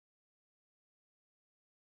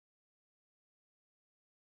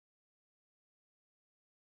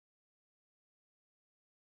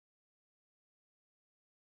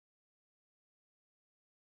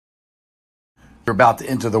You're about to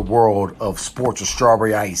enter the world of sports with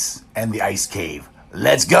Strawberry Ice and the Ice Cave.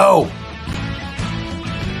 Let's go!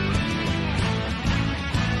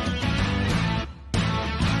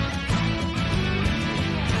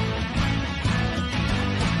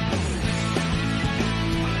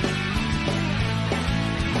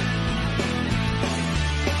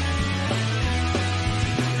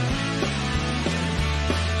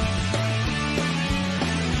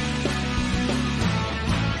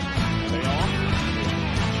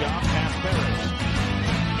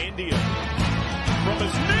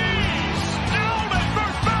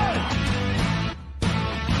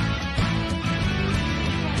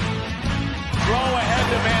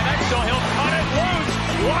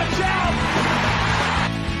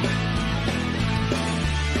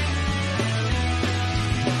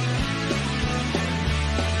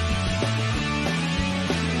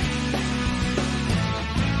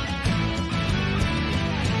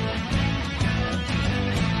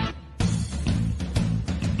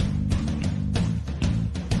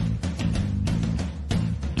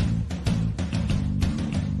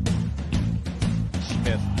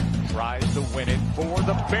 Tries to win it for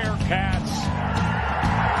the Bearcats.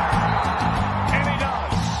 And he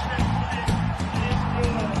does.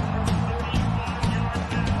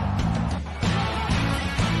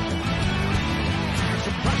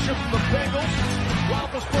 Some pressure from the Bengals.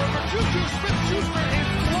 Roethlisberger, Juju Smith-Schuster is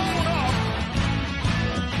blown up.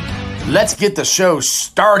 Let's get the show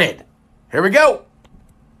started. Here we go.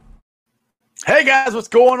 Hey guys, what's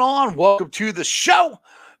going on? Welcome to the show.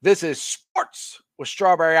 This is Sports with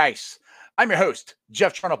Strawberry Ice. I'm your host,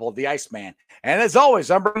 Jeff Trunable of the Iceman. And as always,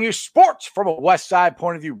 I'm bringing you sports from a West Side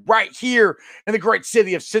point of view right here in the great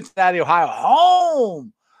city of Cincinnati, Ohio,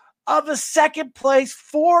 home of the second place,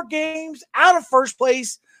 4 games out of first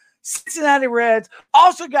place. Cincinnati Reds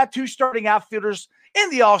also got 2 starting outfielders in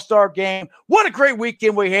the All-Star game. What a great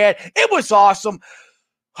weekend we had. It was awesome.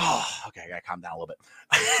 Oh, okay, I got to calm down a little bit.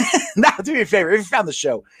 Now, do me a favor. If you found the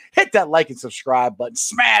show, hit that like and subscribe button.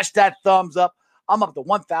 Smash that thumbs up. I'm up to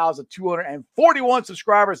 1,241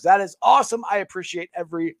 subscribers. That is awesome. I appreciate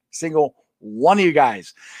every single one of you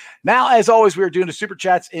guys. Now, as always, we are doing the super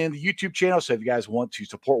chats in the YouTube channel. So if you guys want to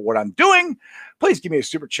support what I'm doing, please give me a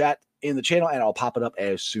super chat in the channel and I'll pop it up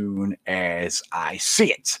as soon as I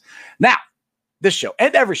see it. Now, this show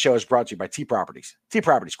and every show is brought to you by T Properties. T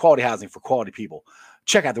Properties, quality housing for quality people.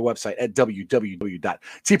 Check out the website at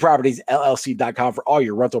www.tpropertiesllc.com for all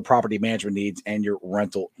your rental property management needs and your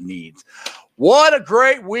rental needs. What a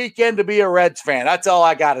great weekend to be a Reds fan. That's all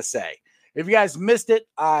I got to say. If you guys missed it,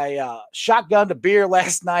 I shotgunned a beer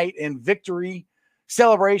last night in victory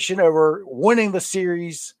celebration over winning the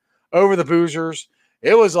series over the Boozers.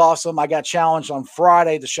 It was awesome. I got challenged on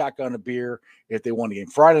Friday to shotgun a beer if they won the game.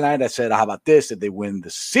 Friday night, I said, how about this? If they win the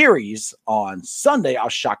series on Sunday, I'll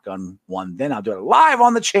shotgun one. Then I'll do it live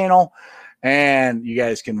on the channel, and you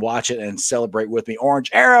guys can watch it and celebrate with me. Orange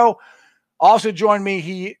Arrow also joined me.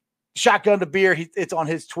 He shotgunned a beer. It's on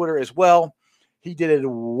his Twitter as well. He did it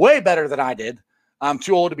way better than I did. I'm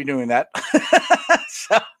too old to be doing that.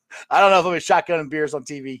 So I don't know if I'll be shotgunning beers on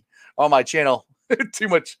TV on my channel too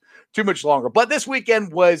much longer. But this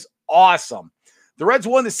weekend was awesome. The Reds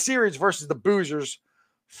won the series versus the Boozers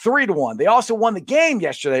 3-1. They also won the game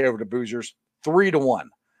yesterday over the Boozers 3-1.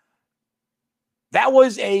 That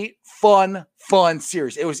was a fun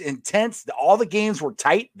series. It was intense. All the games were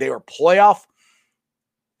tight. They were playoff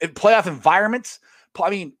environments. I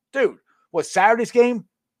mean, dude, Saturday's game?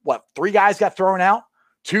 3 guys got thrown out?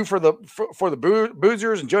 2 for the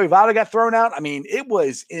Boozers, and Joey Votto got thrown out. I mean, it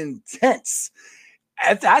was intense.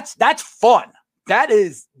 And that's fun. That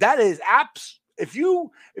is apps. If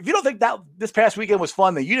you don't think that this past weekend was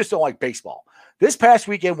fun, then you just don't like baseball. This past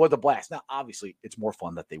weekend was a blast. Now, obviously, it's more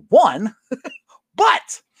fun that they won,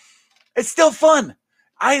 but it's still fun.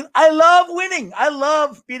 I love winning. I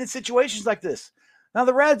love being in situations like this. Now,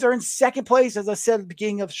 the Reds are in second place, as I said at the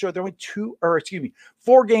beginning of the show. They're only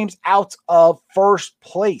 4 games out of first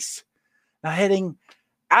place. Now, heading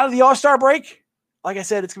out of the All-Star break, like I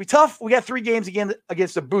said, it's going to be tough. We got 3 games again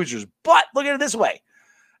against the Boozers, but look at it this way.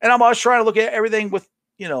 And I'm always trying to look at everything with,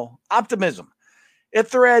 optimism.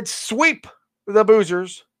 If the Reds sweep the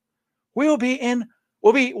Boozers, we'll be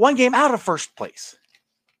 1 game out of first place.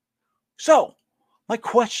 So my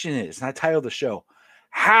question is, and I titled the show,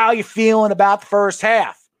 how you feeling about the first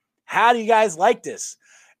half? How do you guys like this?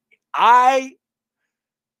 I'll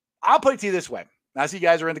put it to you this way. I see you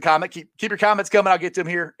guys are in the comment. Keep your comments coming. I'll get to them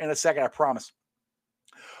here in a second, I promise.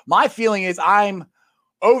 My feeling is I'm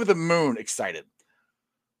over the moon excited.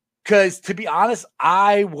 Because to be honest,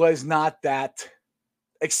 I was not that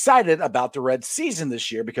excited about the Reds season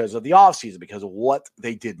this year because of the offseason, because of what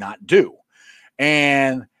they did not do.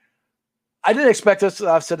 And I didn't expect us,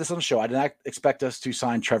 I've said this on the show, I did not expect us to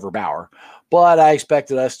sign Trevor Bauer, but I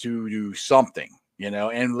expected us to do something,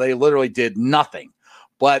 and they literally did nothing.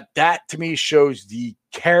 But that to me shows the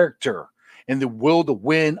character and the will to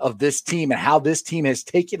win of this team and how this team has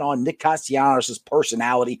taken on Nick Castellanos'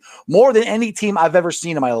 personality more than any team I've ever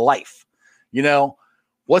seen in my life.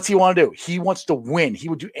 What's he want to do? He wants to win. He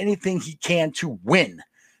would do anything he can to win.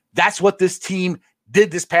 That's what this team did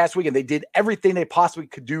this past weekend. They did everything they possibly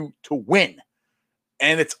could do to win.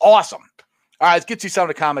 And it's awesome. All right, let's get to some of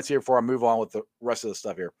the comments here before I move on with the rest of the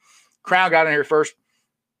stuff here. Crown got in here first.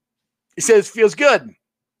 He says, feels good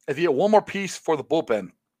if you get one more piece for the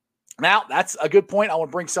bullpen. Now, that's a good point. I want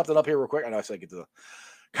to bring something up here real quick. I know I said I get to the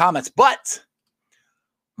comments, but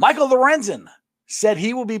Michael Lorenzen said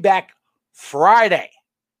he will be back Friday.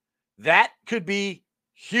 That could be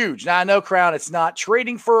huge. Now, I know, Crown, it's not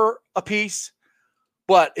trading for a piece,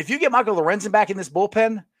 but if you get Michael Lorenzen back in this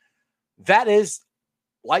bullpen, that is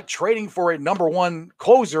like trading for a number one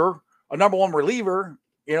closer, a number one reliever,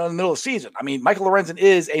 in the middle of the season. I mean, Michael Lorenzen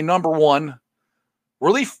is a number one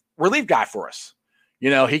relief guy for us.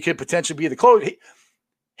 He could potentially be the closer.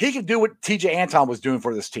 He could do what TJ Anton was doing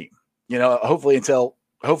for this team. Hopefully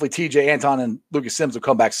TJ Anton and Lucas Sims will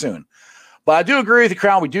come back soon. But I do agree with the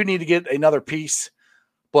Crown. We do need to get another piece,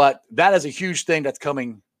 but that is a huge thing that's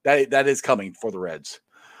coming. That is coming for the Reds.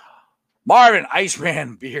 Marvin,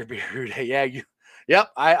 Iceman, beer. Yeah, yep.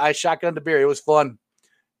 I shotgunned the beer. It was fun.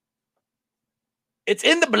 It's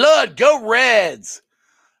in the blood. Go Reds.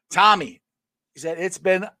 Tommy, he said it's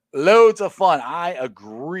been loads of fun. I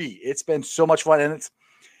agree. It's been so much fun,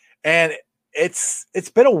 and it's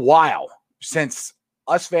been a while since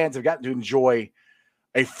us fans have gotten to enjoy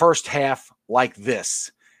a first half like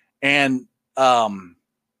this. And actually,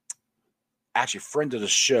 friend of the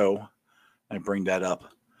show, let me bring that up.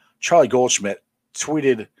 Charlie Goldschmidt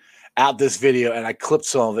tweeted out this video, and I clipped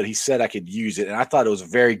some of it. He said I could use it, and I thought it was a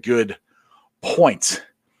very good point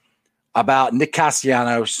about Nick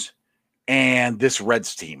Castellanos and this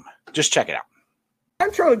Reds team. Just check it out.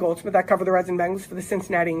 I'm Charlie Goldsmith. I cover the Reds and Bengals for the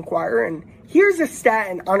Cincinnati Enquirer, and here's a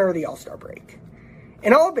stat in honor of the All-Star break.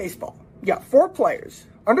 In all of baseball, you got 4 players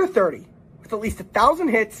under 30 with at least 1,000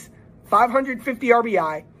 hits, 550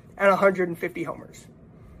 RBI, and 150 homers.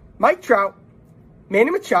 Mike Trout,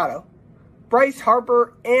 Manny Machado, Bryce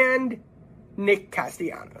Harper, and Nick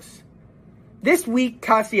Castellanos. This week,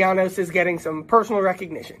 Castellanos is getting some personal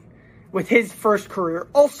recognition with his first career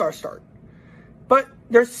All-Star start. But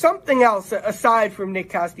there's something else aside from Nick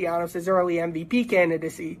Castellanos' early MVP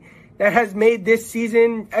candidacy that has made this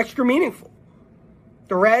season extra meaningful.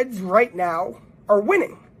 The Reds right now are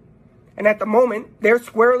winning. And at the moment, they're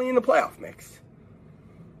squarely in the playoff mix.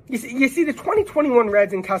 You see, the 2021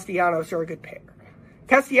 Reds and Castellanos are a good pair.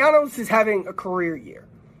 Castellanos is having a career year.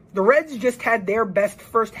 The Reds just had their best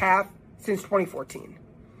first half since 2014.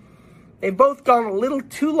 They've both gone a little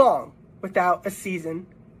too long without a season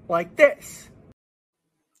like this.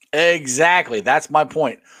 Exactly. That's my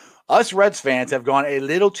point. Us Reds fans have gone a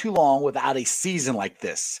little too long without a season like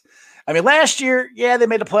this. I mean, last year, yeah, they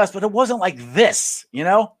made the playoffs, but it wasn't like this,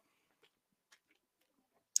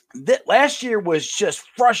 Last year was just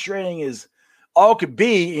frustrating as all could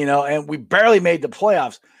be, and we barely made the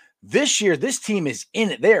playoffs. This year, this team is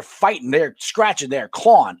in it. They're fighting. They're scratching. They're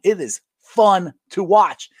clawing. It is fun to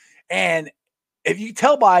watch. And if you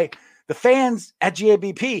tell by the fans at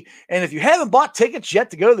GABP, and if you haven't bought tickets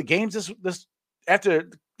yet to go to the games this after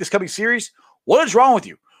this coming series, what is wrong with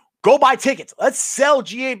you? Go buy tickets. Let's sell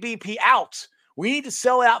GABP out. We need to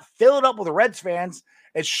sell it out, fill it up with the Reds fans,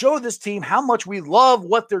 and show this team how much we love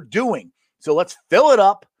what they're doing. So let's fill it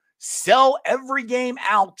up, sell every game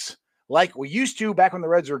out like we used to back when the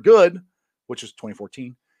Reds were good, which was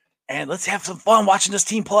 2014, and let's have some fun watching this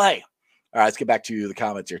team play. All right, let's get back to the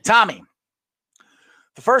comments here. Tommy,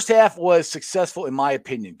 the first half was successful in my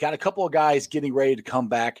opinion. Got a couple of guys getting ready to come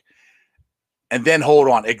back and then hold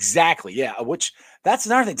on. Exactly, yeah, which that's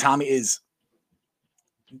another thing, Tommy, is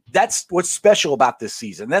that's what's special about this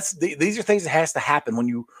season. These are things that has to happen when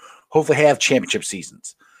you hopefully have championship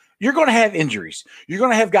seasons. You're going to have injuries. You're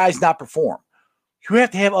going to have guys not perform. You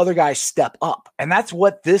have to have other guys step up. And that's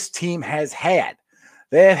what this team has had.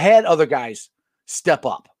 They have had other guys step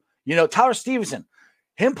up. Tyler Stevenson,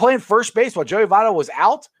 him playing first base while Joey Votto was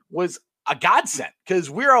out was a godsend because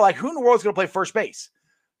we are like, who in the world is going to play first base?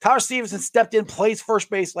 Tyler Stevenson stepped in, plays first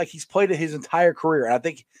base like he's played it his entire career. And I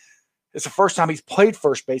think it's the first time he's played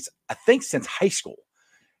first base, I think, since high school.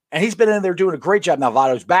 And he's been in there doing a great job. Now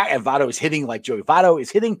Votto's back, and Votto is hitting like Joey Votto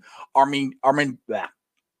is hitting. Armin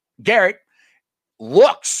Garrett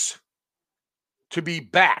looks to be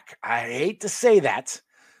back. I hate to say that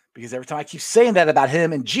because every time I keep saying that about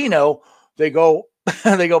him and Geno, they go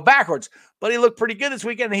backwards. But he looked pretty good this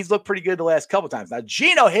weekend, and he's looked pretty good the last couple times. Now,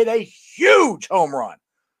 Geno hit a huge home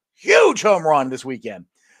run this weekend.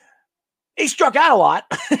 He struck out a lot.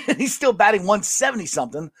 He's still batting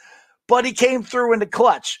 170-something, but he came through in the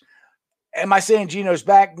clutch. Am I saying Geno's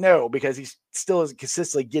back? No, because he still is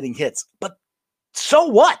consistently getting hits. But so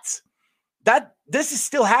what? This is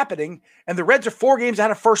still happening, and the Reds are 4 games out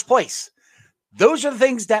of first place. Those are the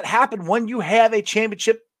things that happen when you have a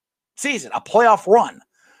championship season, a playoff run.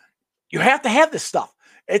 You have to have this stuff.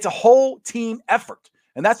 It's a whole team effort,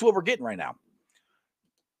 and that's what we're getting right now.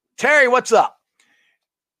 Terry, what's up?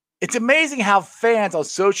 It's amazing how fans on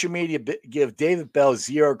social media give David Bell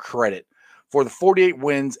zero credit for the 48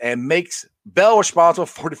 wins and makes Bell responsible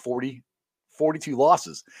for the 42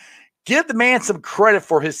 losses. Give the man some credit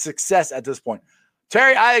for his success at this point.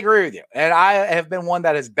 Terry, I agree with you, and I have been one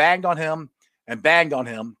that has banged on him,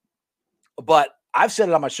 but I've said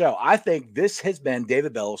it on my show. I think this has been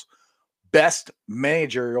David Bell's best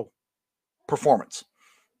managerial performance.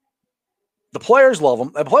 The players love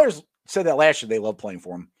him. The players said that last year. They love playing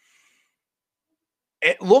for him.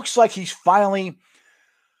 It looks like he's finally,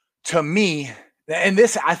 to me, and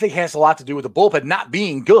this I think has a lot to do with the bullpen not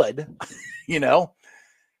being good,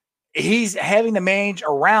 he's having to manage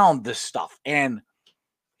around this stuff. And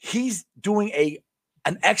he's doing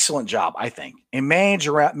an excellent job, I think, in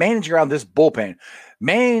managing around this bullpen,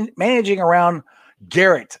 managing around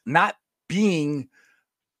Garrett not being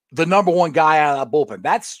the number one guy out of that bullpen.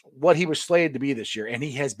 That's what he was slated to be this year, and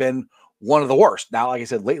he has been one of the worst. Now, like I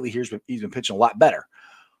said, lately he's been pitching a lot better.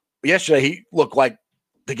 Yesterday, he looked like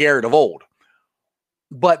the Garrett of old.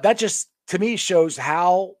 But that just, to me, shows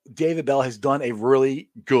how David Bell has done a really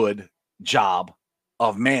good job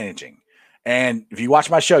of managing. And if you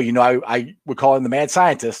watch my show, I would call him the mad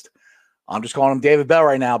scientist. I'm just calling him David Bell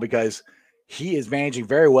right now because he is managing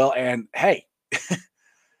very well. And, hey,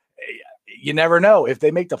 you never know. If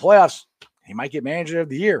they make the playoffs, he might get manager of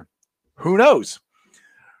the year. Who knows?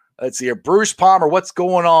 Let's see here. Bruce Palmer, what's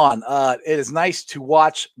going on? It is nice to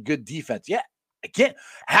watch good defense. Yeah, again,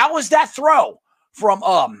 how was that throw from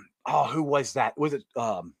who was that? Was it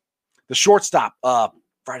the shortstop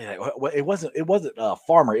Friday night? It wasn't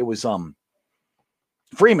Farmer. It was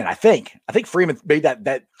Freeman, I think. I think Freeman made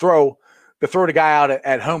that throw. The throw to guy out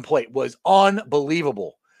at home plate was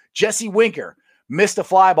unbelievable. Jesse Winker missed a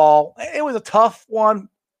fly ball. It was a tough one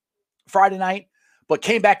Friday night, but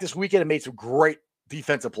came back this weekend and made some great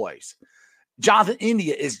defensive plays. Jonathan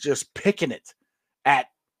India is just picking it at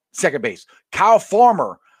second base. Kyle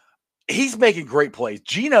Farmer, he's making great plays.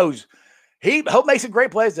 Geno's, he'll make some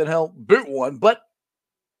great plays and he'll boot one. But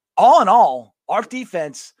all in all, our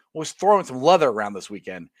defense was throwing some leather around this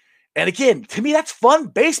weekend. And again, to me, that's fun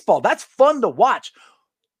baseball. That's fun to watch.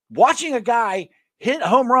 Watching a guy hit a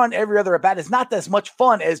home run every other at bat is not as much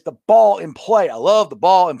fun as the ball in play. I love the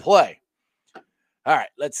ball in play. All right,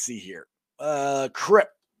 let's see here. Crip,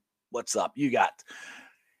 what's up? You got.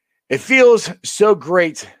 It feels so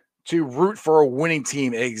great to root for a winning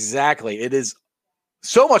team. Exactly. It is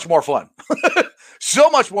so much more fun. So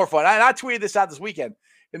much more fun. I tweeted this out this weekend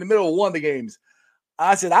in the middle of one of the games.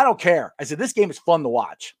 I said, I don't care. I said, this game is fun to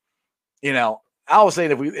watch. I was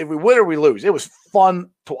saying if we win or we lose, it was fun.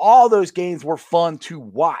 To all those games were fun to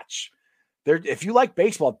watch. If you like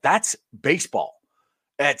baseball, that's baseball.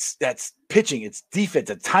 That's pitching. It's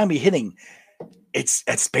defense. It's timely hitting.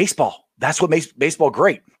 It's baseball. That's what makes baseball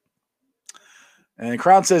great. And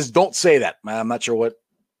Crown says, "Don't say that." I'm not sure what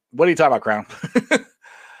are you talking about, Crown?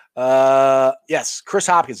 Yes, Chris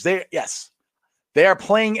Hopkins. They are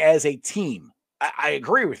playing as a team. I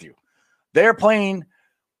agree with you. They're playing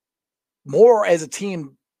more as a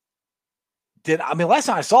team. Last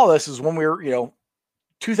time I saw this is when we were,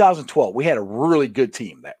 2012. We had a really good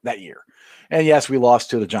team that year. And yes, we lost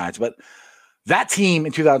to the Giants, but that team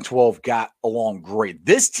in 2012 got along great.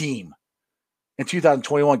 This team in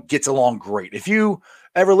 2021 gets along great. If you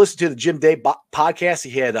ever listen to the Jim Day podcast,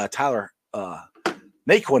 he had Tyler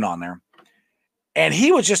Naquin on there, and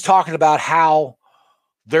he was just talking about how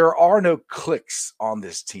there are no cliques on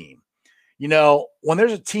this team. When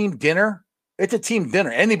there's a team dinner, it's a team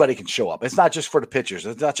dinner. Anybody can show up. It's not just for the pitchers.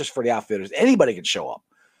 It's not just for the outfitters. Anybody can show up.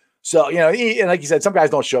 So, and like you said, some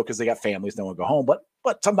guys don't show up because they got families, they want to go home,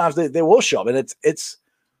 but sometimes they will show up. And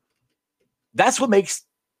that's what makes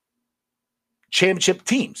championship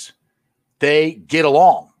teams. They get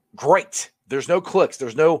along great. There's no cliques.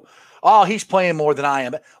 There's no, he's playing more than I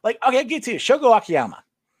am. Like, okay, I'll get to you. Shogo Akiyama.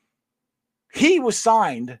 He was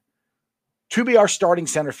signed to be our starting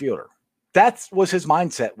center fielder. That was his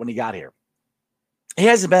mindset when he got here. He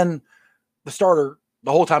hasn't been the starter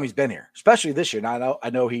the whole time he's been here, especially this year. Now, I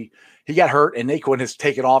know he got hurt and Naquin has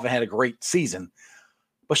taken off and had a great season,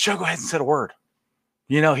 but Shogo hasn't said a word.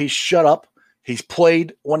 He's shut up. He's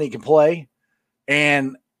played when he can play.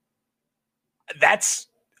 And that's,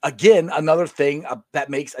 again, another thing that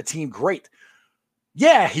makes a team great.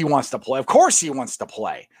 Yeah, he wants to play. Of course he wants to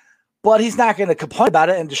play. But he's not going to complain about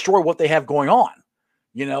it and destroy what they have going on.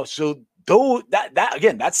 So that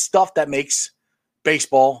again, that's stuff that makes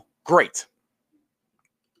baseball great.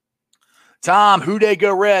 Tom, who they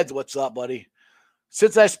go Reds? What's up, buddy?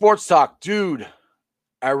 Cincinnati Sports Talk. Dude,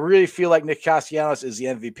 I really feel like Nick Castellanos is the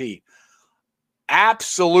MVP.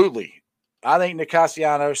 Absolutely. I think Nick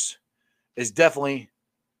Castellanos is definitely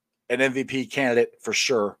an MVP candidate for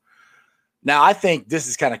sure. Now, I think this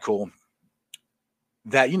is kind of cool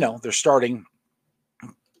that, they're starting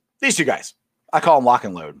these two guys. I call them lock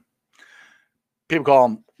and load. People call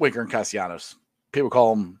them Winker and Castellanos. People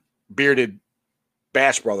call them bearded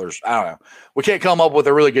Bash Brothers. I don't know. We can't come up with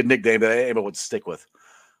a really good nickname that anybody would stick with.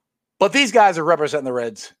 But these guys are representing the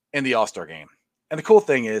Reds in the All-Star game. And the cool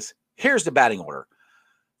thing is, here's the batting order.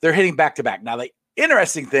 They're hitting back-to-back. Now, the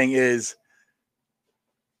interesting thing is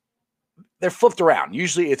they're flipped around.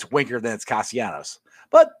 Usually it's Winker, then it's Castellanos.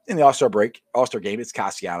 But in the All-Star game, it's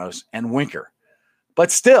Castellanos and Winker.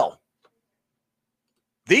 But still,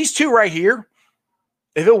 these two right here,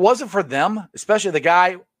 if it wasn't for them, especially the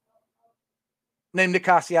guy named Nick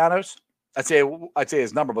Castellanos, I'd say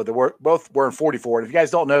his number, but they were both wearing 44. And if you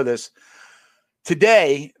guys don't know this,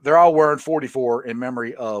 today they're all wearing 44 in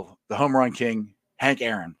memory of the home run king, Hank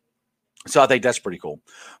Aaron. So I think that's pretty cool.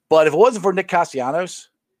 But if it wasn't for Nick Castellanos,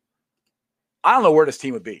 I don't know where this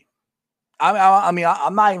team would be. I mean,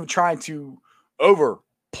 I'm not even trying to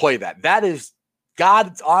overplay that. That is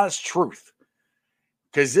God's honest truth.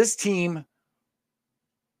 Because this team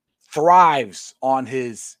thrives on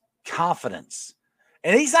his confidence.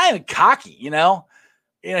 And he's not even cocky,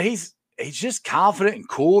 he's just confident and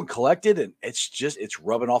cool and collected. And it's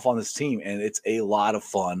rubbing off on this team. And it's a lot of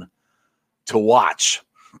fun to watch.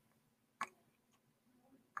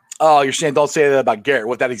 Oh, you're saying don't say that about Garrett.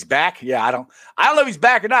 What, that he's back? Yeah, I don't know if he's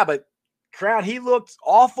back or not, but Crown, he looked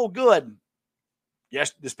awful good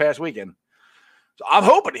this past weekend. So I'm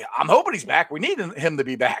hoping he's back. We need him to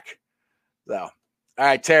be back. So, all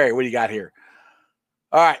right, Terry, what do you got here?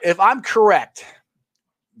 All right, if I'm correct,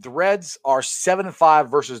 the Reds are 7-5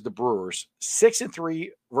 versus the Brewers, 6-3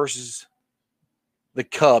 versus the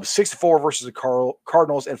Cubs, 6-4 versus the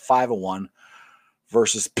Cardinals, and 5-1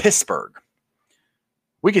 versus Pittsburgh.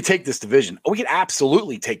 We could take this division. We could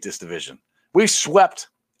absolutely take this division. We've swept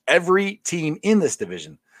every team in this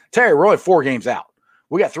division. Terry, we're only 4 games out.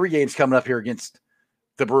 We got 3 games coming up here against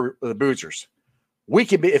the Boozers. We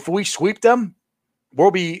could be, if we sweep them,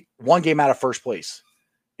 we'll be 1 game out of first place.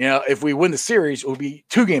 If we win the series, we'll be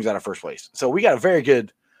 2 games out of first place. So we got a very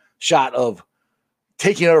good shot of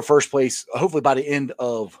taking over first place, hopefully by the end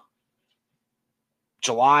of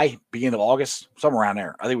July, beginning of August, somewhere around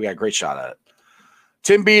there. I think we got a great shot at it.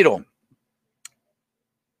 Tim Beadle.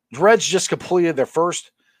 The Reds just completed their first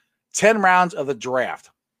 10 rounds of the draft.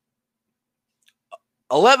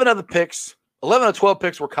 11 of 12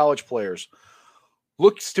 picks were college players.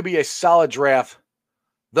 Looks to be a solid draft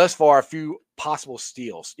thus far. A few possible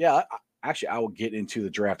steals. Yeah, actually, I will get into the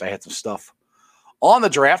draft. I had some stuff on the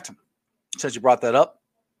draft since you brought that up.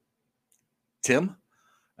 Tim,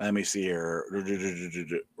 let me see here.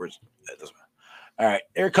 All right,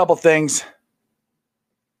 here are a couple things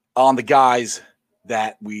on the guys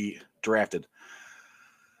that we drafted.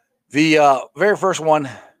 The very first one,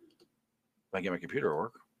 if I can get my computer to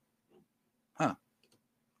work. Huh.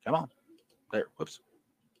 Come on. There. Whoops.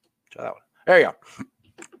 Try that one. There you go.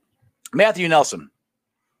 Matthew Nelson.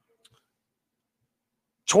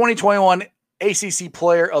 2021 ACC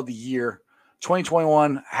Player of the Year.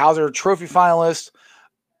 2021 Hauser Trophy finalist.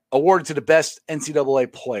 Awarded to the best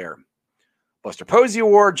NCAA player. Buster Posey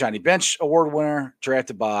Award, Johnny Bench Award winner,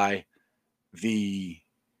 drafted by the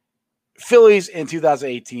Phillies in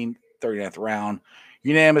 2018, 39th round.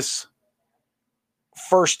 Unanimous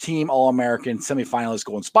first team All-American, semifinalist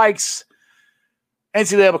Golden Spikes.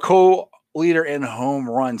 NCAA co-leader in home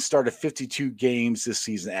runs, started 52 games this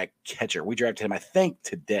season at catcher. We drafted him, I think,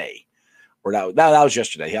 today. Or that was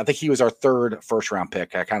yesterday. I think he was our 3rd first-round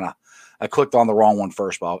pick. I clicked on the wrong one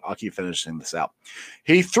first, but I'll keep finishing this out.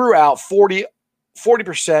 He threw out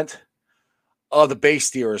 40% of the base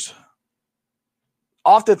stealers.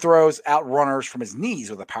 Often throws out runners from his knees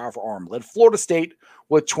with a powerful arm. Led Florida State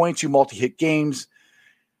with 22 multi-hit games.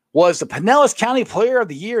 was the Pinellas County Player of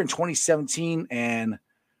the Year in 2017 and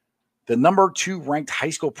the number 2 ranked high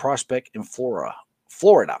school prospect in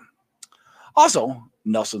Florida. Also,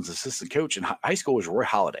 Nelson's assistant coach in high school was Roy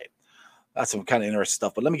Halladay. That's some kind of interesting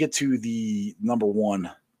stuff. But let me get to the number 1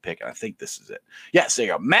 pick. I think this is it. Yes, there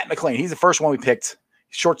you go. Matt McLean. He's the first one we picked.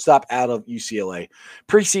 Shortstop out of UCLA.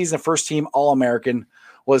 Preseason first team All-American.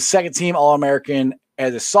 Was second team All-American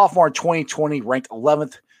as a sophomore in 2020, ranked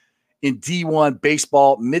 11th in D1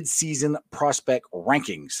 baseball midseason prospect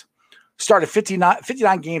rankings. Started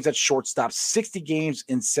 59 games at shortstop, 60 games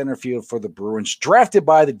in center field for the Bruins. Drafted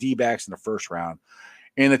by the D-backs in the first round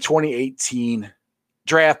in the 2018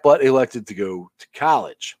 draft, but elected to go to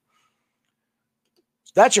college.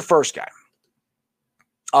 So that's your first guy.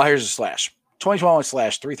 Oh, here's a slash. 2021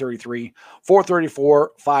 slash 333,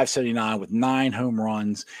 434, 579 with 9 home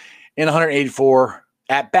runs in 184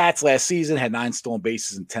 at-bats last season. Had 9 stolen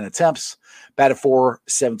bases in 10 attempts. Batted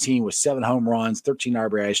 .417 with 7 home runs, 13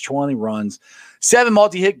 RBIs, 20 runs, 7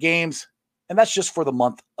 multi-hit games, and that's just for the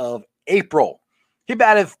month of April. He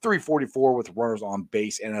batted .344 with runners on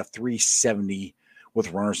base and a .370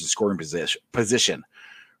 with runners in scoring position.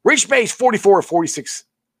 Reached base 44 of 46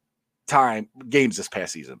 games this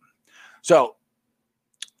past season. So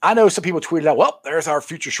I know some people tweeted out, well, there's our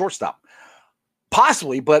future shortstop.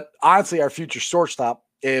 Possibly, but honestly, our future shortstop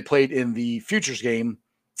played in the futures game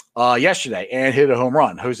yesterday and hit a home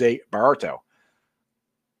run, Jose Barreto.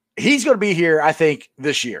 He's going to be here, I think,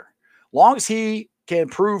 this year. Long as he can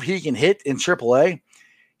prove he can hit in AAA,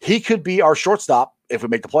 he could be our shortstop if we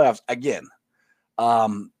make the playoffs again.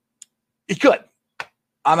 He could.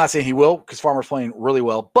 I'm not saying he will because Farmer's playing really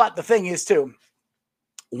well. But the thing is, too,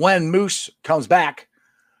 when Moose comes back,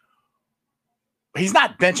 he's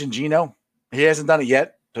not benching Gino. He hasn't done it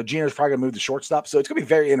yet. So Gino's probably going to move to shortstop. So it's going to be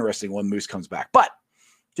very interesting when Moose comes back. But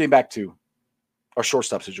getting back to our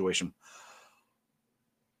shortstop situation,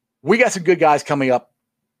 we got some good guys coming up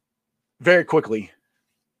very quickly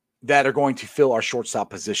that are going to fill our shortstop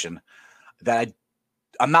position. That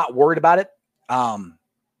I'm not worried about it.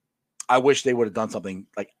 I wish they would have done something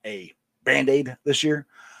like a Band-Aid this year.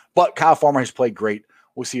 But Kyle Farmer has played great.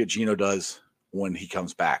 We'll see what Gino does when he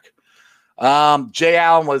comes back. Jay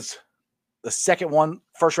Allen was the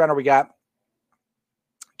first rounder we got.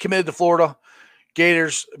 Committed to Florida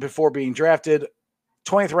Gators before being drafted.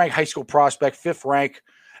 20th ranked high school prospect, 5th rank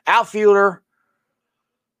outfielder.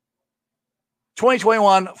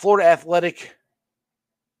 2021 Florida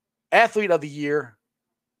Athlete of the Year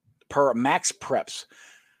per Max Preps.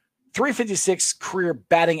 356 career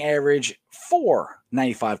batting average,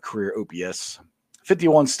 495 career OPS,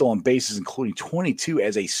 51 stolen bases, including 22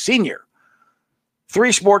 as a senior.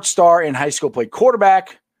 3 sports star in high school, played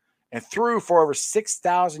quarterback, and threw for over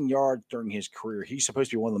 6,000 yards during his career. He's supposed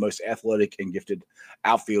to be one of the most athletic and gifted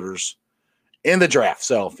outfielders in the draft.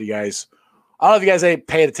 So if you guys, I don't know if you guys ain't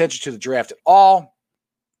paid attention to the draft at all,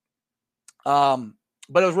 but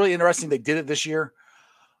it was really interesting they did it this year.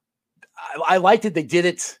 I liked it. They did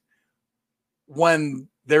it when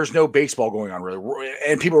there's no baseball going on, really,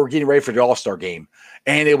 and people were getting ready for the All-Star game,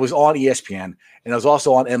 and it was on ESPN, and it was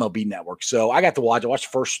also on MLB Network. So I got to watch. I watched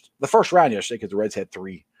the first round yesterday because the Reds had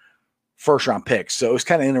 3 first-round picks. So it was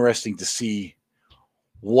kind of interesting to see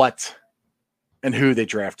what and who they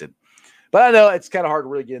drafted. But I know it's kind of hard to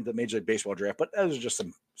really get into the Major League Baseball draft, but those are just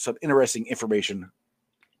some interesting information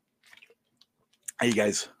you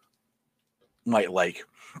guys might like.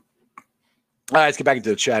 All right, let's get back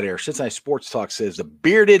into the chat here. Cincinnati Sports Talk says the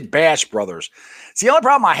Bearded Bash Brothers. See, the only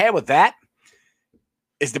problem I had with that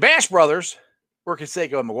is the Bash Brothers were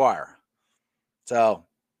Canseco and McGuire. So,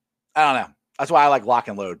 I don't know. That's why I like Lock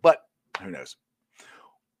and Load, but who knows?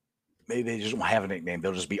 Maybe they just won't have a nickname.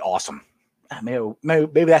 They'll just be awesome.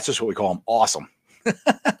 Maybe that's just what we call them, awesome.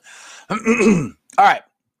 All right.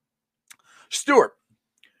 Stuart.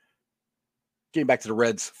 Getting back to the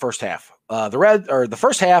Reds' first half. The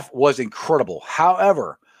first half was incredible.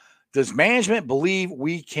 However, does management believe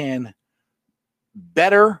we can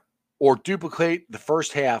better or duplicate the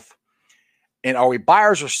first half? And are we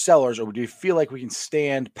buyers or sellers, or do you feel like we can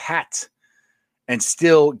stand pat and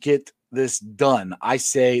still get this done? I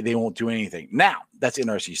say they won't do anything. Now, that's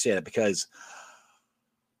interesting you say that because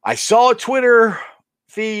I saw a Twitter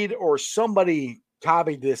feed or somebody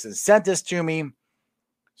copied this and sent this to me.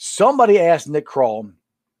 Somebody asked Nick Krall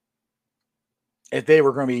if they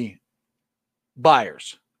were going to be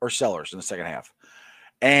buyers or sellers in the second half.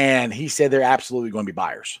 And he said they're absolutely going to be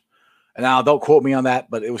buyers. And now don't quote me on that,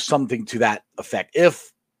 but it was something to that effect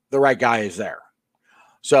if the right guy is there.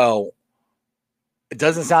 So It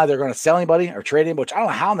doesn't sound like they're going to sell anybody or trade anybody, which I don't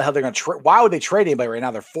know how in the hell they're going to trade. Why would they trade anybody right now?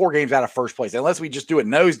 They're 4 games out of first place. Unless we just do a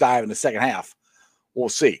nosedive in the second half. We'll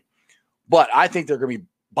see. But I think they're going to be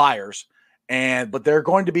buyers. But they're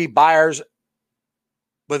going to be buyers,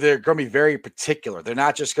 but they're going to be very particular. They're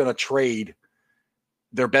not just going to trade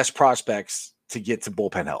their best prospects to get some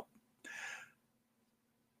bullpen help.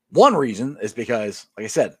 One reason is because, like I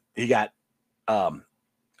said, he got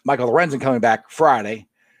Michael Lorenzen coming back Friday.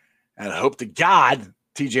 And I hope to God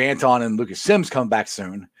TJ Anton and Lucas Sims come back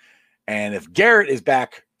soon. And if Garrett is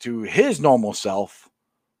back to his normal self,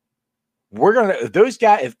 we're going to – those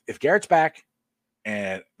guys – if Garrett's back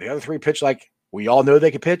and the other 3 pitch like we all know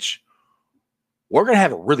they can pitch, we're going to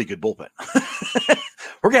have a really good bullpen.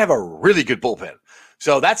 We're going to have a really good bullpen.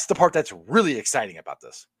 So that's the part that's really exciting about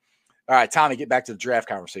this. All right, Tommy, get back to the draft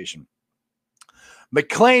conversation.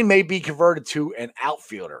 McClain may be converted to an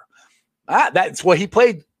outfielder. That's what he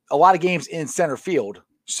played a lot of games in center field.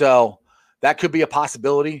 So that could be a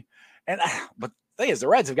possibility. But the thing is, the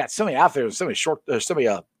Reds have got so many outfielders, so many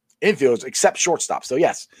infielders, except shortstop. So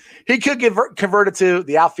yes, he could get converted to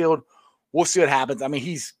the outfield. We'll see what happens. I mean,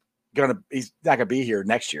 he's not gonna be here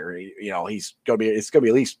next year. It's gonna be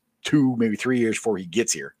at least 2, maybe 3 years before he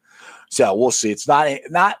gets here. So we'll see. It's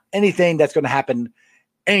not anything that's going to happen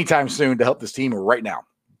anytime soon to help this team right now.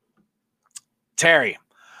 Terry.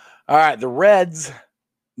 All right. The Reds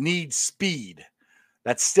need speed.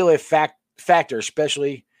 That's still a factor,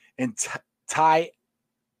 especially in tie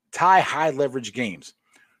high leverage games.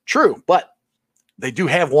 True, but they do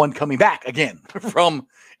have one coming back again from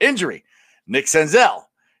injury. Nick Senzel.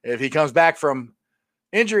 If he comes back from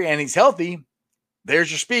injury and he's healthy,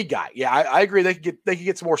 there's your speed guy. Yeah, I agree. They could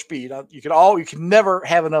get some more speed. You can never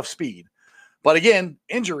have enough speed. But again,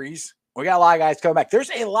 injuries. We got a lot of guys coming back.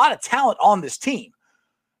 There's a lot of talent on this team.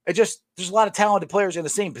 There's a lot of talented players in the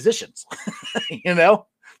same positions. We got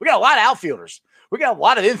a lot of outfielders. We got a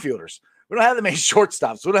lot of infielders. We don't have the many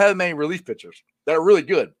shortstops. We don't have the many relief pitchers that are really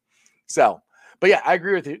good. So, but yeah, I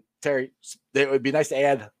agree with you, Terry. It would be nice to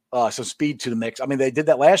add some speed to the mix. I mean, they did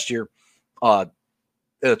that last year at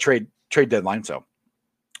a trade deadline. So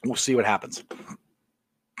we'll see what happens.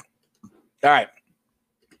 All right.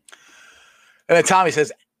 And then Tommy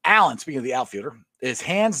says, Allen, speaking of the outfielder, is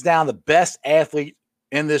hands down the best athlete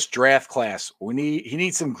in this draft class. He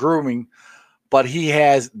needs some grooming, but he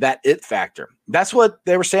has that it factor. That's what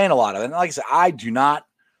they were saying a lot of. And like I said, I do not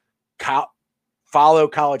follow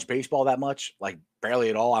college baseball that much, like barely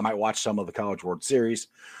at all. I might watch some of the College World Series,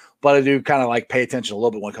 but I do kind of like pay attention a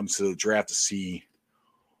little bit when it comes to the draft to see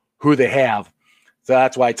who they have. So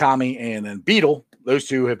that's why Tommy and then Beetle, those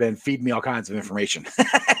two have been feeding me all kinds of information.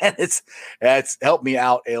 And it's helped me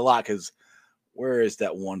out a lot because where is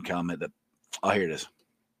that one comment here it is.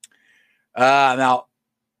 Now,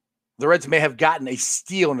 the Reds may have gotten a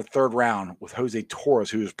steal in the 3rd round with Jose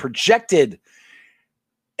Torres, who is projected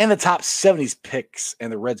in the top 70s picks,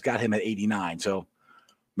 and the Reds got him at 89. So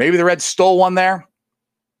maybe the Reds stole one there.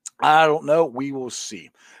 I don't know. We will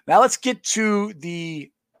see. Now let's get to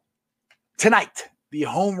tonight, the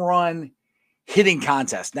home run hitting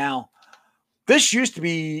contest. Now, this used to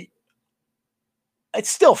be, it's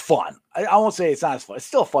still fun. I won't say it's not as fun. It's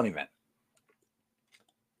still a fun event.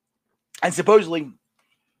 And supposedly,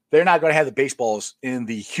 they're not going to have the baseballs in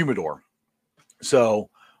the humidor. So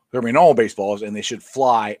there will be normal baseballs, and they should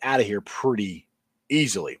fly out of here pretty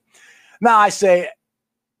easily. Now, I want to say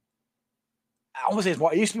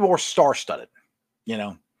it used to be more star-studded,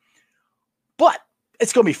 But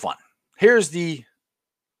it's going to be fun. Here's the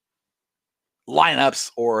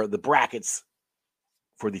lineups or the brackets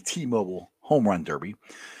for the T-Mobile Home Run Derby.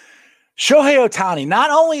 Shohei Ohtani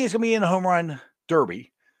not only is going to be in the Home Run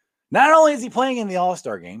Derby, not only is he playing in the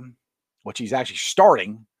All-Star game, which he's actually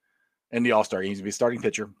starting in the All-Star game, he's going to be a starting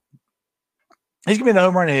pitcher. He's going to be in the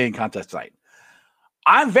home run hitting contest tonight.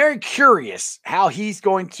 I'm very curious how he's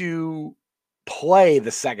going to play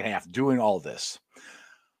the second half doing all this.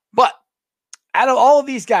 But out of all of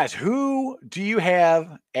these guys, who do you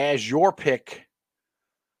have as your pick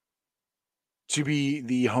to be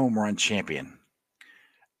the home run champion?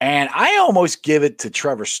 And I almost give it to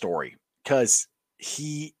Trevor Story because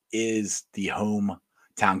he is the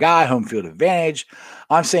hometown guy, home field advantage.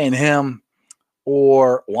 I'm saying him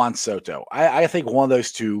or Juan Soto. I think one of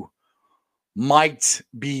those two might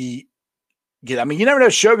be get. I mean, you never know.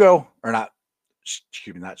 Shogo or not?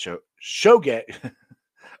 Excuse me, not Shoget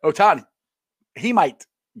Ohtani. He might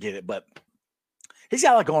get it, but he's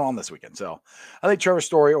got a lot going on this weekend. So I think Trevor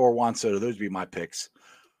Story or Juan Soto. Those would be my picks.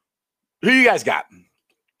 Who you guys got?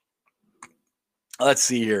 Let's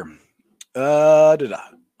see here.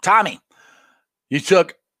 Tommy, you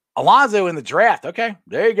took Alonso in the draft. Okay,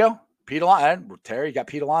 there you go. Pete Alonso. Terry, you got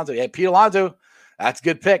Pete Alonso. Yeah, Pete Alonso. That's a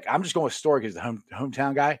good pick. I'm just going with Story because the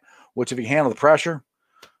hometown guy, which if he can handle the pressure,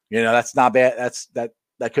 that's not bad.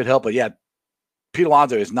 That could help. But yeah, Pete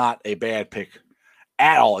Alonso is not a bad pick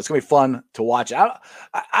at all. It's gonna be fun to watch.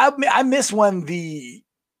 I miss when I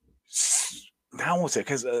won't say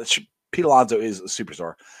because Pete Alonso is a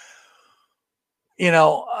superstar.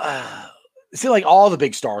 It seemed like all the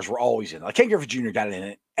big stars were always in it. Like Ken Griffey Jr. got in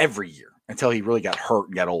it every year until he really got hurt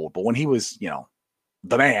and got old. But when he was,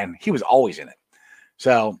 the man, he was always in it.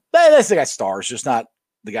 So that's the guy stars, just not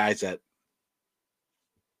the guys that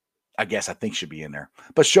I think should be in there.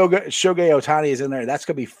 But Shohei Ohtani is in there. That's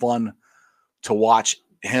going to be fun to watch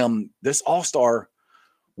him this All-Star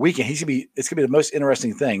weekend. It's going to be the most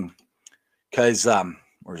interesting thing because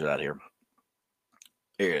where's it out here?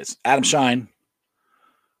 Here it is. Adam Shine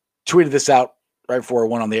tweeted this out right before I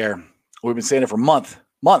went on the air. We've been saying it for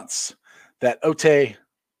months that Ote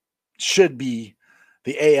should be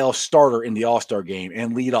the AL starter in the All-Star game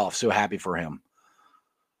and lead off. So happy for him.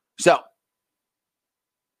 So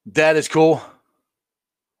that is cool.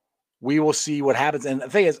 We will see what happens. And the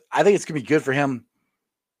thing is, I think it's going to be good for him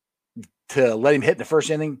to let him hit in the first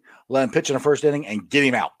inning, let him pitch in the first inning, and get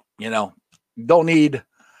him out. Don't need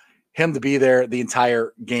him to be there the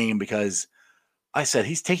entire game because I said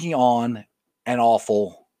he's taking on an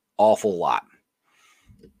awful lot.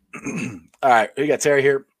 All right, you got Terry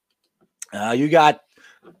here. You got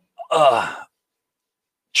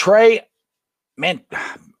Trey. Man,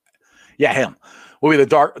 yeah, him will be the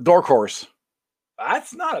dark horse.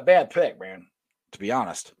 That's not a bad pick, man. To be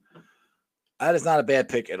honest, that is not a bad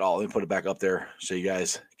pick at all. Let me put it back up there so you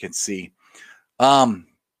guys can see.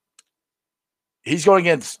 He's going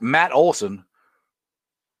against Matt Olson,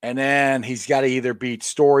 and then he's got to either beat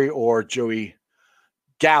Story or Joey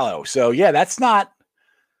Gallo. So yeah, that's not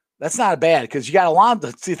a bad because you got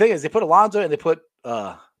Alonso. See, the thing is, they put Alonso and they put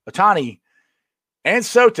Ohtani and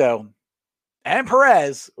Soto and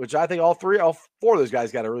Perez, which I think all four of those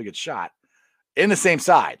guys got a really good shot in the same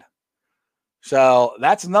side. So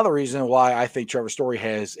that's another reason why I think Trevor Story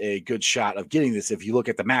has a good shot of getting this if you look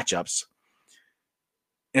at the matchups.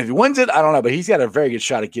 And if he wins it, I don't know, but he's got a very good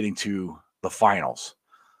shot at getting to the finals.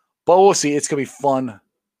 But we'll see. It's going to be fun.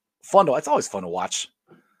 It's always fun to watch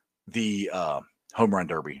the home run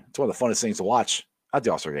derby. It's one of the funnest things to watch at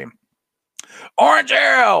the All-Star game. Orange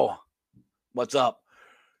Arrow, what's up?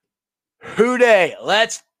 Hooday,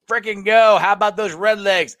 let's freaking go. How about those red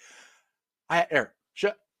legs? Arrow.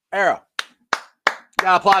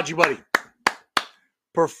 Gotta applaud you, buddy.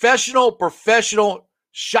 Professional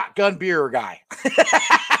shotgun beer guy.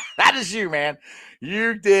 That is you, man.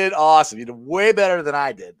 You did awesome. You did way better than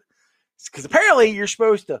I did. Because apparently you're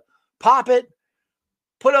supposed to pop it,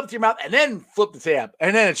 put it up to your mouth, and then flip the tab,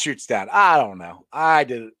 and then it shoots down. I don't know. I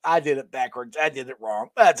did it backwards. I did it wrong.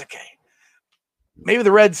 That's okay. Maybe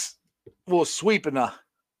the Reds will sweep in the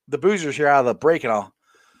boozers here out of the break, and I'll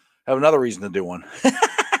have another reason to do one.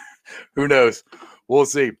 Who knows? We'll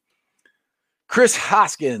see. Chris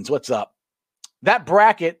Hoskins, what's up? That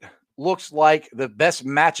bracket looks like the best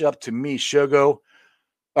matchup to me, Soto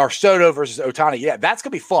versus Ohtani. Yeah, that's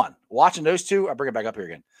going to be fun. Watching those two, I'll bring it back up here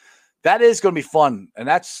again. That is going to be fun, and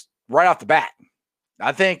that's right off the bat.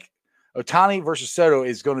 I think Ohtani versus Soto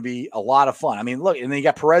is going to be a lot of fun. I mean, look, and then you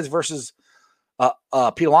got Perez versus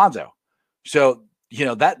Pete Alonso. So,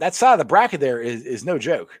 that side of the bracket there is no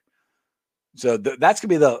joke. So that's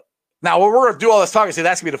going to be now we're going to do all this talking, say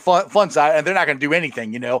that's going to be the fun side, and they're not going to do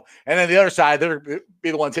anything, And then the other side, they're going to be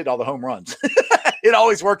the ones hitting all the home runs. It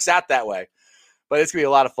always works out that way. But it's going to be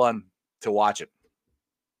a lot of fun to watch it.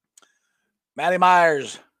 Matty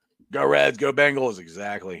Myers, go Reds, go Bengals.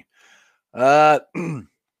 Exactly. That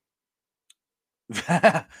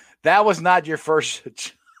was not your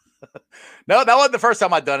first. No, that wasn't the first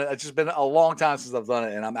time I've done it. It's just been a long time since I've done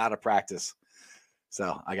it, and I'm out of practice.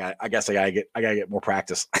 So I guess I gotta get more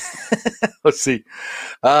practice. Let's see.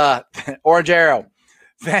 Orange Arrow.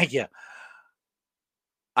 Thank you.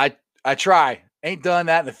 I try. Ain't done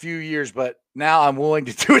that in a few years, but now I'm willing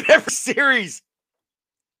to do it every series.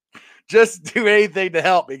 Just do anything to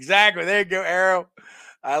help. Exactly. There you go, Arrow.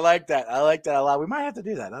 I like that. I like that a lot. We might have to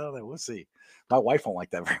do that. I don't know. We'll see. My wife won't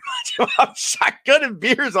like that very much. I'm shotgunning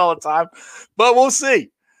beers all the time, but we'll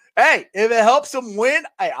see. Hey, if it helps them win,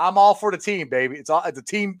 hey, I'm all for the team, baby. It's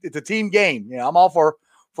a team game. I'm all for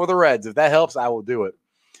the Reds. If that helps, I will do it.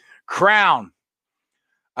 Crown.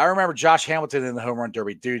 I remember Josh Hamilton in the home run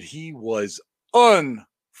derby. Dude, he was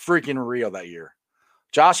unfreaking real that year.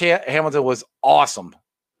 Josh Hamilton was awesome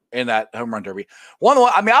in that home run derby.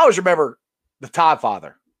 I always remember the Todd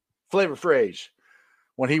father, Flavor Frage.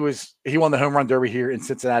 when he won the home run derby here in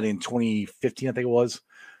Cincinnati in 2015, I think it was.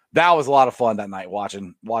 That was a lot of fun that night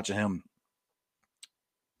watching him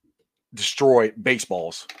destroy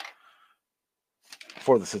baseballs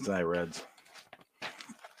for the Cincinnati Reds.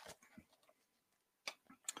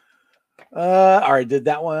 All right, did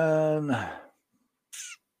that one.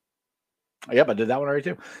 Yep, I did that one already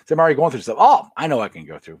too. So I'm already going through stuff. Oh, I know I can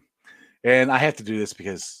go through. And I have to do this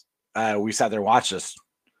because we sat there and watched this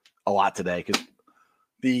a lot today because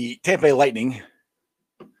the Tampa Bay Lightning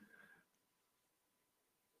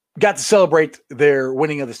got to celebrate their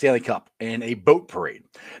winning of the Stanley Cup in a boat parade.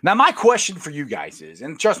 Now, my question for you guys is,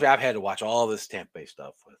 and trust me, I've had to watch all this Tampa Bay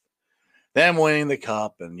stuff with them winning the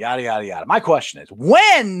cup and yada, yada, yada. My question is,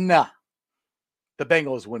 when the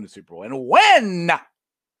Bengals win the Super Bowl and when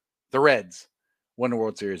the Reds win the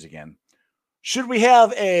World Series again, should we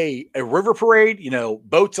have a river parade,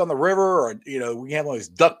 boats on the river, or, we have one of those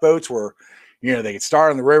duck boats where, they could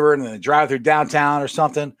start on the river and then drive through downtown or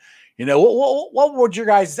something? What would your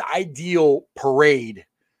guys' ideal parade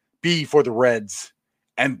be for the Reds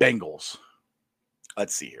and Bengals?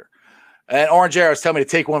 Let's see here. And Orange Arrows tell me to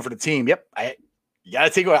take one for the team. Yep. You got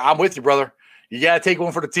to take one. I'm with you, brother. You got to take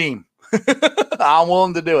one for the team. I'm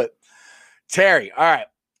willing to do it. Terry. All right.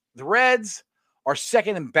 The Reds are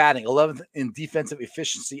second in batting, 11th in defensive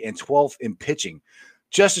efficiency, and 12th in pitching.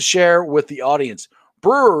 Just to share with the audience,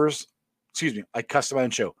 I cussed my own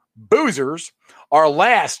show. Boozers are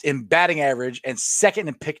last in batting average and second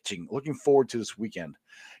in pitching. Looking forward to this weekend.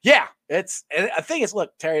 Yeah, I think it's,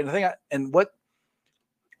 look, Terry,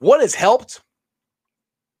 what has helped?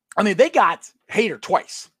 I mean, they got Hader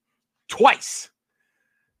twice.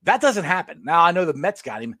 That doesn't happen. Now, I know the Mets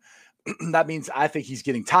got him. That means I think he's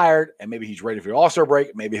getting tired and maybe he's ready for the All-Star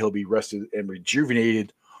break. Maybe he'll be rested and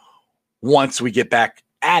rejuvenated once we get back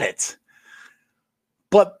at it.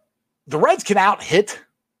 But the Reds can out-hit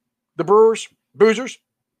the Boozers,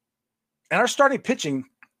 and our starting pitching,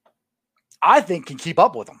 I think, can keep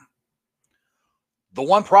up with them. The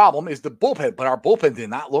one problem is the bullpen, but our bullpen did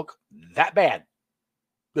not look that bad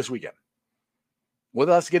this weekend. With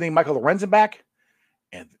us getting Michael Lorenzen back,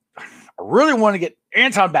 and I really want to get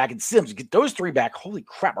Anton back and Sims, get those three back. Holy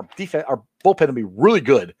crap, our bullpen will be really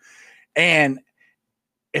good. And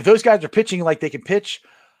if those guys are pitching like they can pitch,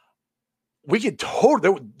 we could totally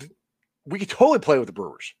play with the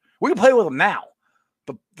Brewers. We can play with them now.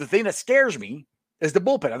 But the thing that scares me is the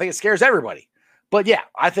bullpen. I think it scares everybody. But yeah,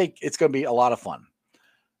 I think it's going to be a lot of fun.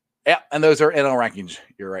 Yeah, and those are NL rankings.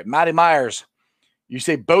 You're right. Matty Myers, you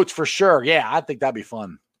say boats for sure. Yeah, I think that'd be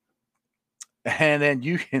fun. And then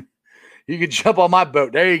you can jump on my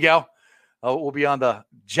boat. There you go. We'll be on the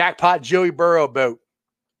Jackpot Joey Burrow boat.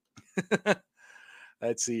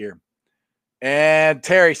 Let's see here. And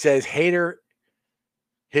Terry says Hader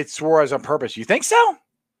hit Suarez on purpose. You think so?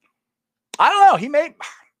 I don't know. He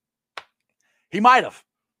might have.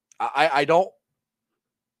 I don't.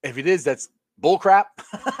 If it is, that's bullcrap.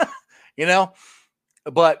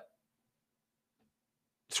 But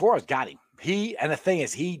Suarez got him. And the thing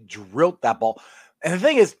is, he drilled that ball. And the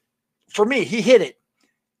thing is, for me, he hit it.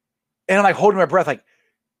 And I'm like holding my breath, like,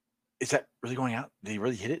 is that really going out? Did he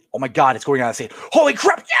really hit it? Oh my God, it's going out. I say, holy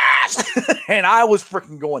crap, yes! And I was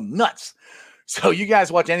freaking going nuts. So you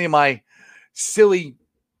guys watch any of my silly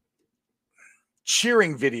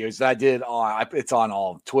cheering videos that I did it's on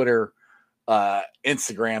all Twitter,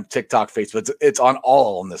 Instagram, TikTok, Facebook. It's on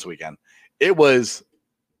all of them this weekend. It was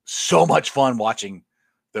so much fun watching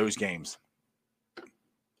those games.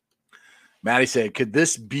 Maddie said, could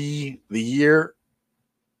this be the year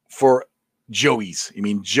for Joey's? You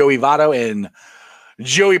mean Joey Votto and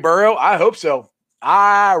Joey Burrow? I hope so.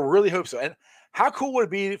 I really hope so. And how cool would it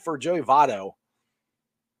be for Joey Votto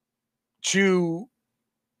to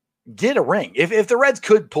get a ring? If the Reds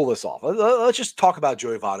could pull this off, let's just talk about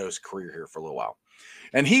Joey Votto's career here for a little while.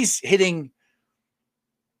 And he's getting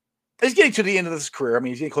to the end of his career. I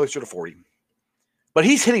mean, he's getting closer to 40. But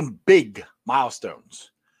he's hitting big milestones.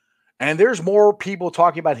 And there's more people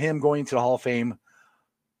talking about him going to the Hall of Fame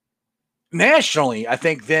nationally, I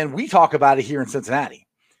think, than we talk about it here in Cincinnati.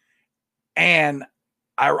 And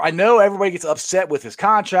I know everybody gets upset with his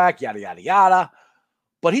contract, yada, yada, yada.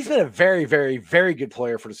 But he's been a very, very, very good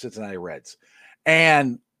player for the Cincinnati Reds.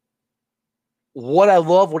 And what I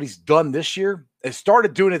love what he's done this year is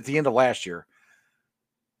started doing it at the end of last year.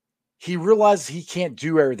 He realizes he can't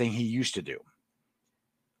do everything he used to do.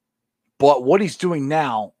 But what he's doing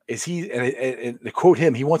now is and to quote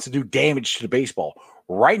him, he wants to do damage to the baseball.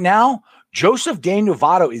 Right now, Joseph Daniel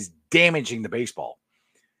Votto is damaging the baseball.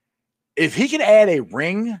 If he can add a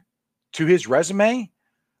ring to his resume,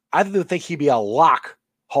 I think he'd be a lock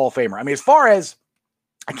Hall of Famer. I mean, as far as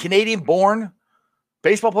Canadian-born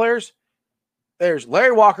baseball players, there's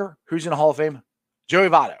Larry Walker, who's in the Hall of Fame, Joey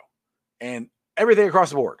Votto, and everything across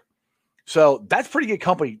the board. So that's pretty good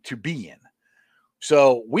company to be in.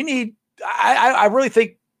 So we need – I really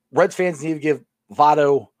think Reds fans need to give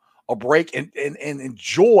Votto a break and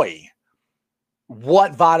enjoy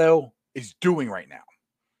what Votto is doing right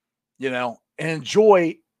now, and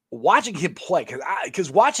enjoy watching him play.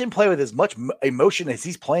 Because watching him play with as much emotion as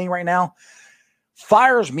he's playing right now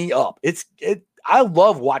fires me up. I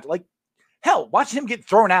love watching. Like, hell, watching him get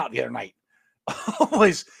thrown out the other night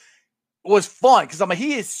was fun because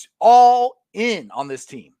he is all in on this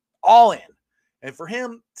team, all in. And for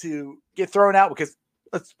him to get thrown out, because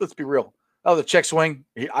let's be real, that was a check swing.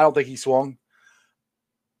 I don't think he swung.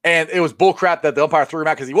 And it was bullcrap that the umpire threw him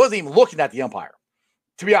out because he wasn't even looking at the umpire.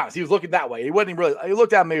 To be honest, he was looking that way. He wasn't even really – he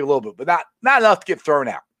looked at him maybe a little bit, but not enough to get thrown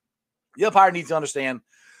out. The umpire needs to understand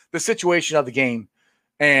the situation of the game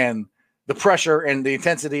and the pressure and the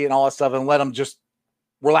intensity and all that stuff and let him just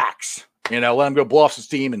relax, let him go blow off some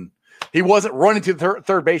steam. And he wasn't running to the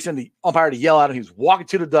third base and the umpire to yell at him. He was walking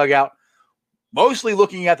to the dugout, mostly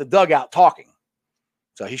looking at the dugout, talking.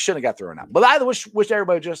 So he shouldn't have got thrown out. But I wish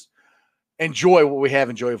everybody just enjoy what we have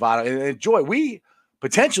in Joey Votto. And enjoy. We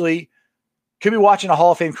potentially could be watching a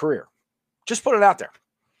Hall of Fame career. Just put it out there.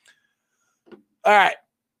 All right.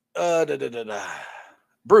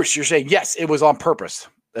 Bruce, you're saying, yes, it was on purpose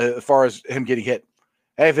as far as him getting hit.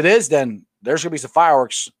 Hey, if it is, then there's going to be some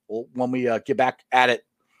fireworks when we get back at it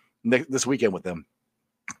this weekend with them.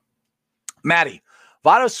 Maddie,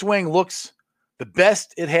 Votto's swing looks the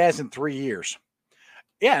best it has in 3 years.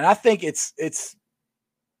 Yeah, and I think it's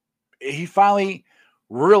he finally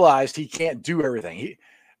realized he can't do everything.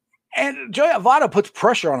 And Joey Votto puts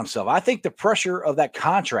pressure on himself. I think the pressure of that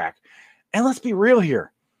contract, and let's be real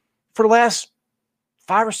here, for the last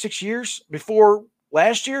 5 or 6 years before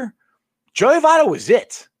last year, Joey Votto was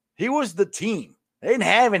it. He was the team. They didn't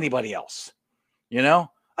have anybody else.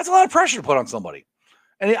 That's a lot of pressure to put on somebody.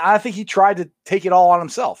 And I think he tried to take it all on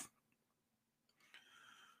himself.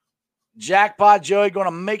 Jackpot Joey going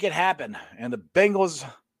to make it happen. And the Bengals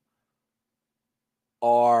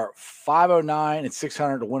are 509 and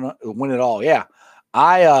 600 to win it all. Yeah.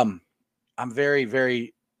 I'm very,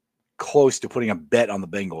 very close to putting a bet on the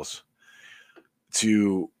Bengals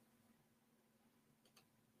to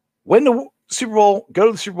win the Super Bowl, go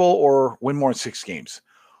to the Super Bowl, or win more than 6 games.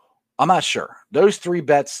 I'm not sure. Those 3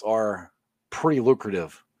 bets are pretty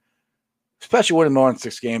lucrative, especially winning more than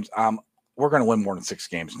 6 games. We're going to win more than 6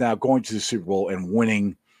 games. Now, going to the Super Bowl and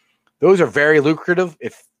winning, those are very lucrative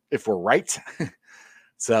if we're right.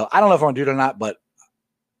 So I don't know if I'm going to do it or not, but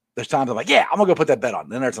there's times I'm like, yeah, I'm going to go put that bet on.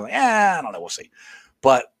 Then there's like, I don't know. We'll see.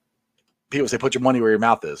 But people say, put your money where your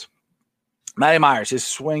mouth is. Matty Myers, his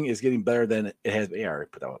swing is getting better than it has been. Yeah, I already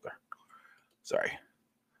put that up there. Sorry.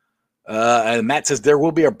 And Matt says there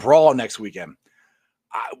will be a brawl next weekend.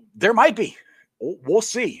 There might be. We'll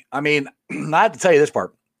see. I mean, I have to tell you this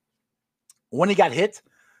part. When he got hit,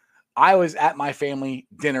 I was at my family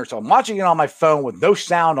dinner, so I'm watching it on my phone with no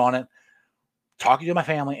sound on it, talking to my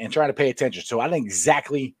family and trying to pay attention. So I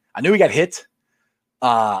knew he got hit.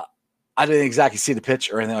 I didn't exactly see the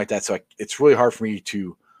pitch or anything like that, so it's really hard for me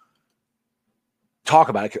to talk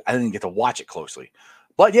about it because I didn't get to watch it closely.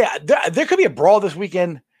 But yeah, there could be a brawl this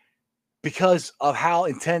weekend because of how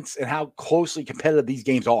intense and how closely competitive these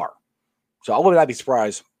games are. So I would not be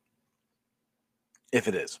surprised if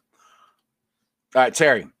it is. All right,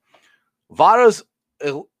 Terry. Votto's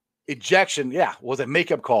ejection, was a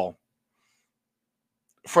makeup call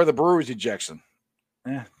for the Brewers ejection.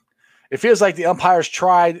 It feels like the umpires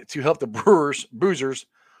tried to help the Boozers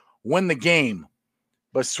win the game,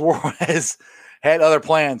 but Suarez had other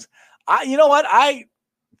plans. You know what?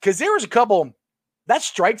 Because there was a couple, that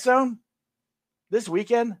strike zone this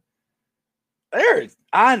weekend,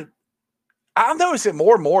 I'm noticing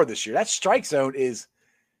more and more this year. That strike zone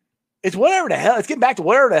it's whatever the hell. It's getting back to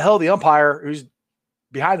whatever the hell the umpire who's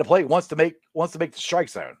behind the plate wants to make the strike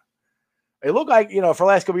zone. It looked like, for the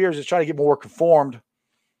last couple of years, it's trying to get more conformed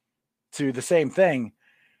to the same thing.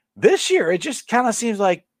 This year, it just kind of seems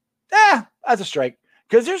like, that's a strike.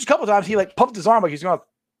 Because there's a couple of times he pumped his arm like he's going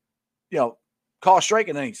to, call a strike,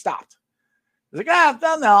 and then he stopped. He's like,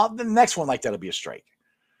 no, the next one like that'll be a strike.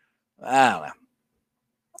 I don't know.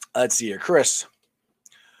 Let's see here. Chris.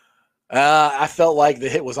 I felt like the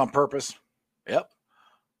hit was on purpose. Yep.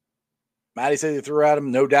 Matty said he threw at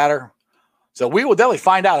him. No doubter. So we will definitely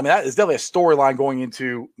find out. I mean, that is definitely a storyline going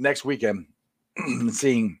into next weekend and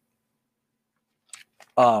seeing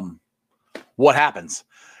what happens.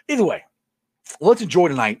 Either way, let's enjoy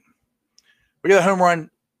tonight. We got a home run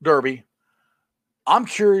derby. I'm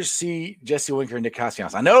curious to see Jesse Winker and Nick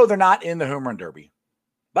Castellanos. I know they're not in the home run derby,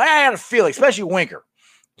 but I had a feeling, especially Winker.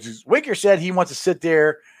 Winker said he wants to sit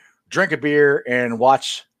there, drink a beer, and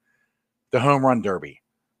watch the home run derby.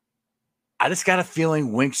 I just got a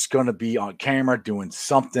feeling Wink's going to be on camera doing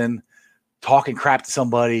something, talking crap to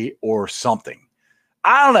somebody or something.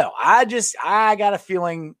 I don't know. I got a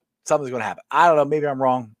feeling something's going to happen. I don't know. Maybe I'm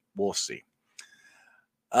wrong. We'll see.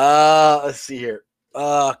 Let's see here.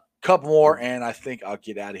 Couple more, and I think I'll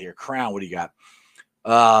get out of here. Crown, what do you got?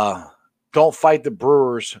 Don't fight the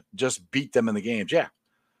Brewers. Just beat them in the games. Yeah.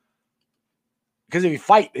 Because if you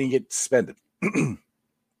fight, then you get suspended.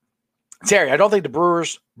 Terry, I don't think the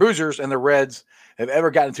Boozers and the Reds have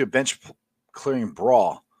ever gotten into a bench-clearing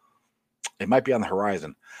brawl. It might be on the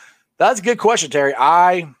horizon. That's a good question, Terry.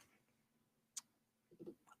 I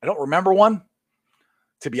don't remember one,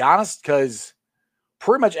 to be honest, because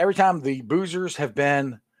pretty much every time the Boozers have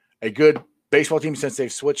been a good baseball team since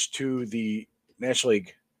they've switched to the National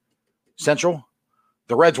League Central,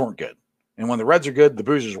 the Reds weren't good. And when the Reds are good, the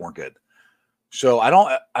Boozers weren't good. So I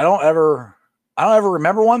don't ever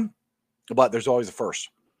remember one, but there's always a first.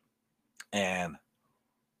 And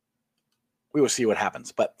we will see what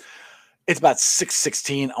happens. But it's about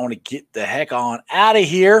 6:16. I want to get the heck on out of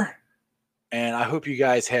here. And I hope you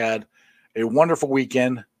guys had a wonderful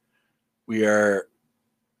weekend. We are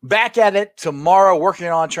back at it tomorrow, working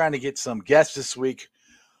on trying to get some guests this week.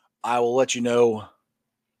 I will let you know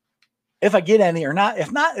if I get any or not.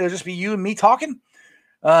 If not, it'll just be you and me talking.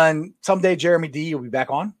 And someday Jeremy D will be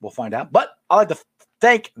back on. We'll find out. But I'd like to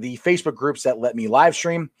thank the Facebook groups that let me live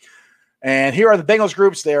stream. And here are the Bengals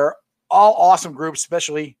groups. They're all awesome groups,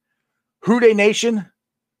 especially Who Dey Nation,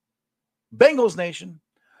 Bengals Nation,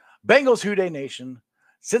 Bengals Who Dey Nation,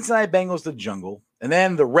 Cincinnati Bengals The Jungle, and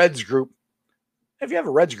then the Reds group. If you have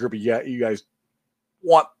a Reds group you guys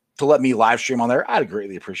want to let me live stream on there, I'd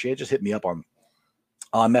greatly appreciate it. Just hit me up on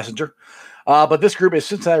Messenger. But this group is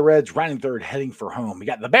Cincinnati Reds, riding third, heading for home. We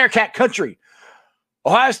got the Bearcat Country,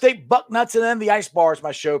 Ohio State Bucknuts, and then the Ice Bar is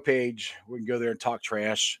my show page. We can go there and talk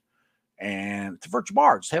trash. And it's a virtual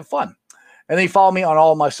bar. Just have fun. And then you follow me on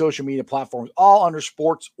all of my social media platforms, all under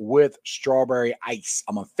Sports with Strawberry Ice.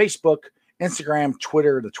 I'm on Facebook, Instagram,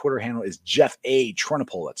 Twitter. The Twitter handle is Jeff A.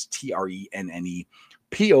 Trennepohl. That's TRENNEPOHL.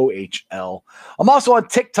 I'm also on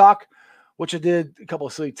TikTok, which I did a couple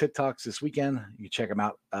of silly TikToks this weekend. You can check them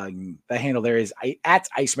out. That handle there is at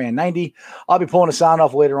Iceman90. I'll be pulling a sound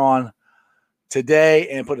off later on today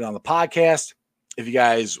and put it on the podcast. If you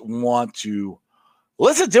guys want to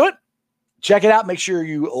listen to it, check it out. Make sure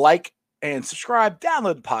you like and subscribe,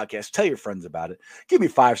 download the podcast, tell your friends about it. Give me a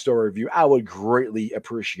 5-star review. I would greatly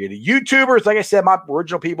appreciate it. YouTubers, like I said, my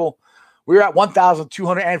original people, we're at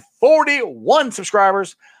 1,241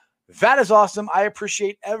 subscribers. That is awesome. I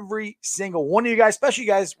appreciate every single one of you guys, especially you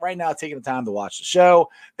guys right now taking the time to watch the show.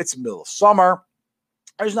 It's the middle of summer.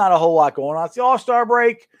 There's not a whole lot going on. It's the All-Star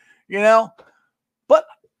break, But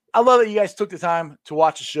I love that you guys took the time to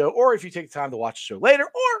watch the show, or if you take the time to watch the show later,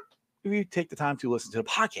 or if you take the time to listen to the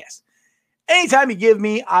podcast. Anytime you give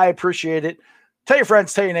me, I appreciate it. Tell your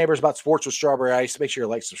friends, tell your neighbors about Sports with Strawberry Ice. Make sure you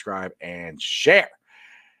like, subscribe, and share.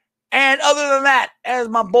 And other than that, as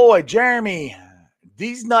my boy Jeremy,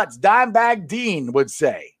 these nuts, Dimebag Dean would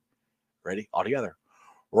say, ready, all together.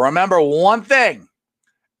 Remember one thing,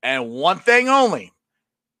 and one thing only,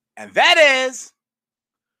 and that is,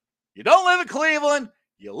 you don't live in Cleveland,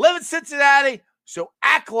 you live in Cincinnati, so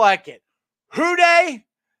act like it. Who Dey?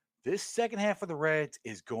 This second half of the Reds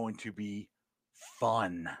is going to be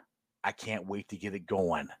fun. I can't wait to get it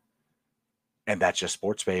going. And that's just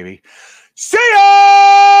sports, baby. See ya!